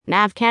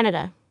NAV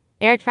Canada.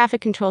 Air traffic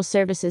control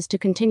services to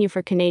continue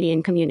for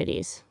Canadian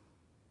communities.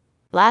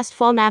 Last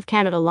fall, NAV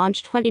Canada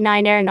launched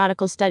 29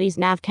 aeronautical studies.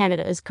 NAV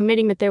Canada is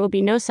committing that there will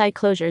be no site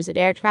closures at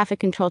air traffic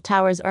control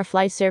towers or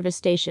flight service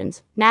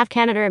stations. NAV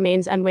Canada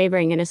remains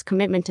unwavering in its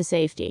commitment to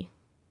safety.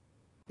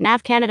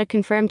 NAV Canada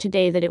confirmed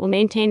today that it will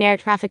maintain air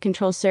traffic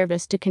control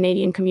service to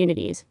Canadian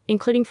communities,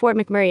 including Fort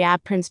McMurray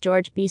Ave, Prince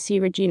George,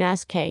 BC, Regina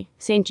SK,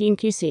 St. Jean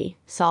QC,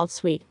 Sault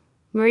Ste.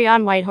 Marie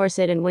on Whitehorse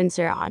and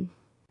Windsor on.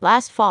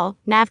 Last fall,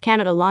 NAV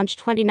Canada launched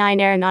 29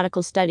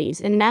 aeronautical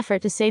studies in an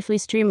effort to safely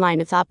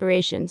streamline its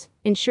operations,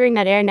 ensuring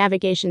that air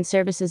navigation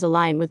services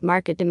align with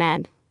market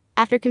demand.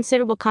 After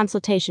considerable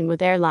consultation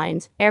with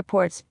airlines,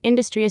 airports,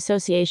 industry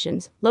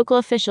associations, local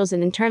officials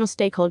and internal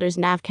stakeholders,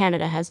 NAV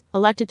Canada has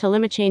elected to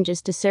limit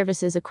changes to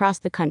services across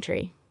the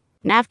country.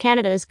 NAV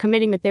Canada is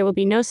committing that there will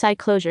be no site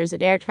closures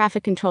at air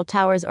traffic control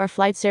towers or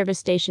flight service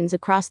stations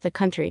across the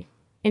country.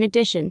 In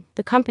addition,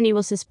 the company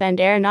will suspend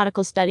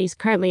aeronautical studies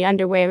currently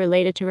underway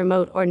related to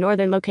remote or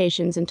northern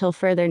locations until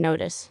further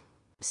notice.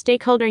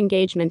 Stakeholder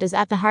engagement is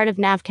at the heart of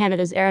NAV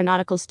Canada's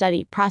aeronautical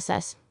study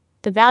process.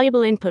 The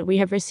valuable input we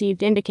have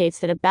received indicates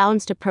that a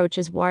balanced approach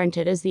is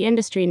warranted as the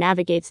industry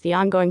navigates the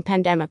ongoing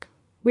pandemic.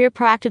 We are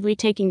proactively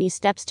taking these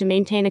steps to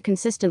maintain a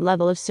consistent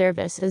level of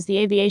service as the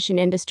aviation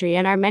industry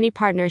and our many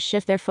partners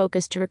shift their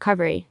focus to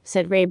recovery,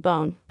 said Ray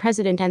Bone,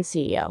 President and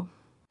CEO.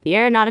 The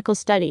aeronautical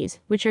studies,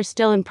 which are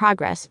still in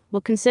progress,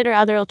 will consider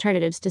other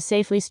alternatives to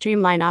safely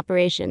streamline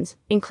operations,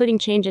 including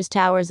changes to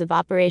hours of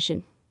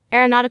operation.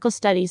 Aeronautical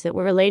studies that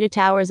were related to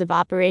hours of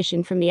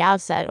operation from the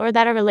outset or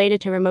that are related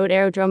to remote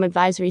aerodrome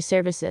advisory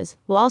services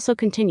will also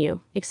continue,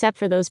 except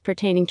for those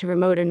pertaining to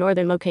remote or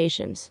northern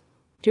locations.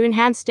 To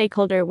enhance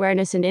stakeholder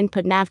awareness and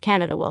input, NAV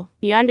Canada will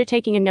be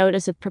undertaking a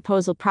notice of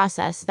proposal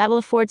process that will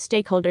afford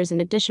stakeholders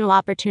an additional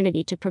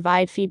opportunity to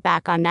provide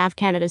feedback on NAV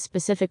Canada's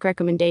specific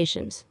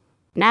recommendations.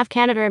 NAV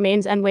Canada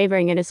remains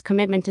unwavering in its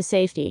commitment to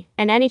safety,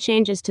 and any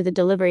changes to the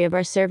delivery of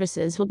our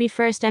services will be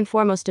first and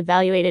foremost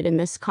evaluated in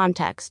this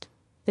context.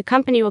 The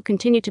company will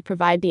continue to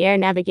provide the air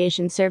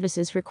navigation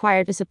services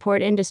required to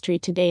support industry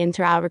today and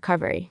throughout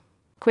recovery.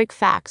 Quick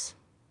facts.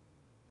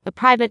 A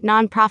private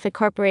non-profit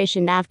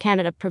corporation, NAV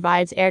Canada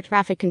provides air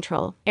traffic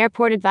control,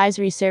 airport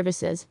advisory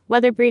services,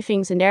 weather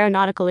briefings and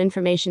aeronautical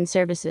information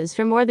services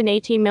for more than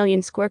 18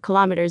 million square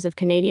kilometers of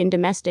Canadian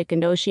domestic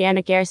and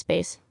oceanic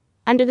airspace.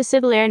 Under the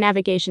Civil Air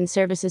Navigation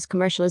Services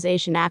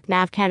Commercialization Act,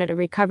 NAV Canada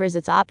recovers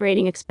its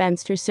operating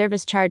expense through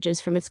service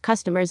charges from its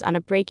customers on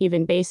a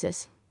break-even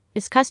basis.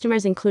 Its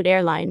customers include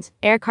airlines,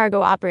 air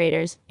cargo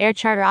operators, air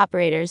charter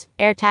operators,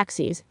 air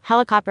taxis,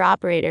 helicopter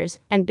operators,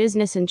 and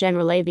business and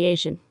general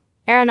aviation.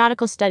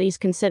 Aeronautical studies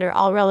consider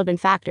all relevant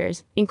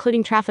factors,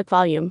 including traffic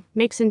volume,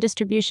 mix and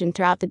distribution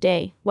throughout the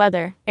day,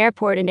 weather,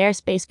 airport and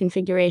airspace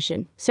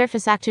configuration,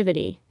 surface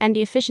activity, and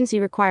the efficiency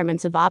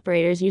requirements of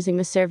operators using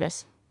the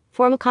service.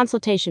 Formal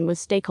consultation with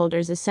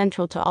stakeholders is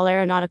central to all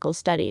aeronautical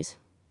studies.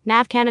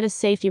 NAV Canada's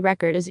safety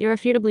record is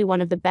irrefutably one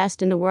of the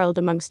best in the world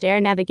amongst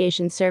air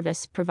navigation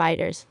service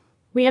providers.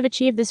 We have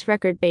achieved this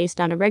record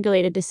based on a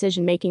regulated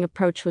decision-making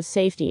approach with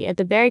safety at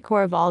the very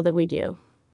core of all that we do.